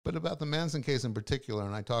But about the Manson case in particular,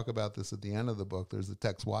 and I talk about this at the end of the book, there's the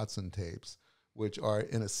Tex Watson tapes, which are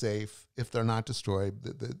in a safe. If they're not destroyed,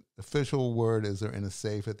 the official word is they're in a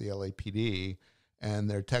safe at the LAPD, and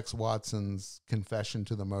they're Tex Watson's confession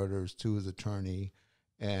to the murders to his attorney,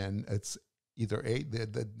 and it's either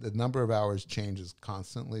the number of hours changes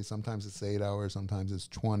constantly. Sometimes it's 8 hours, sometimes it's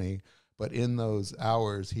 20, but in those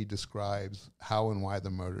hours, he describes how and why the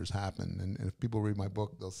murders happened. And if people read my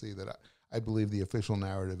book, they'll see that I believe the official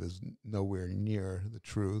narrative is nowhere near the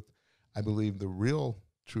truth. I believe the real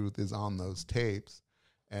truth is on those tapes.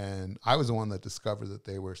 And I was the one that discovered that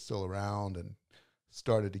they were still around and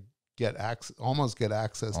started to almost get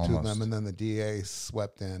access to them. And then the DA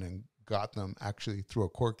swept in and got them actually through a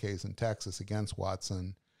court case in Texas against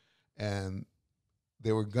Watson. And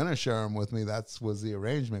they were going to share them with me. That was the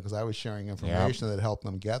arrangement, because I was sharing information that helped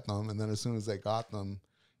them get them. And then as soon as they got them,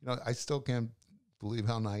 I still can't believe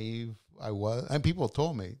how naive I was. And people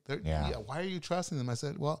told me, why are you trusting them? I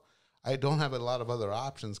said, well, I don't have a lot of other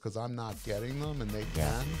options because I'm not getting them and they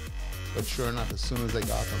can. But sure enough, as soon as they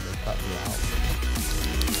got them, they cut me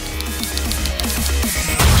out.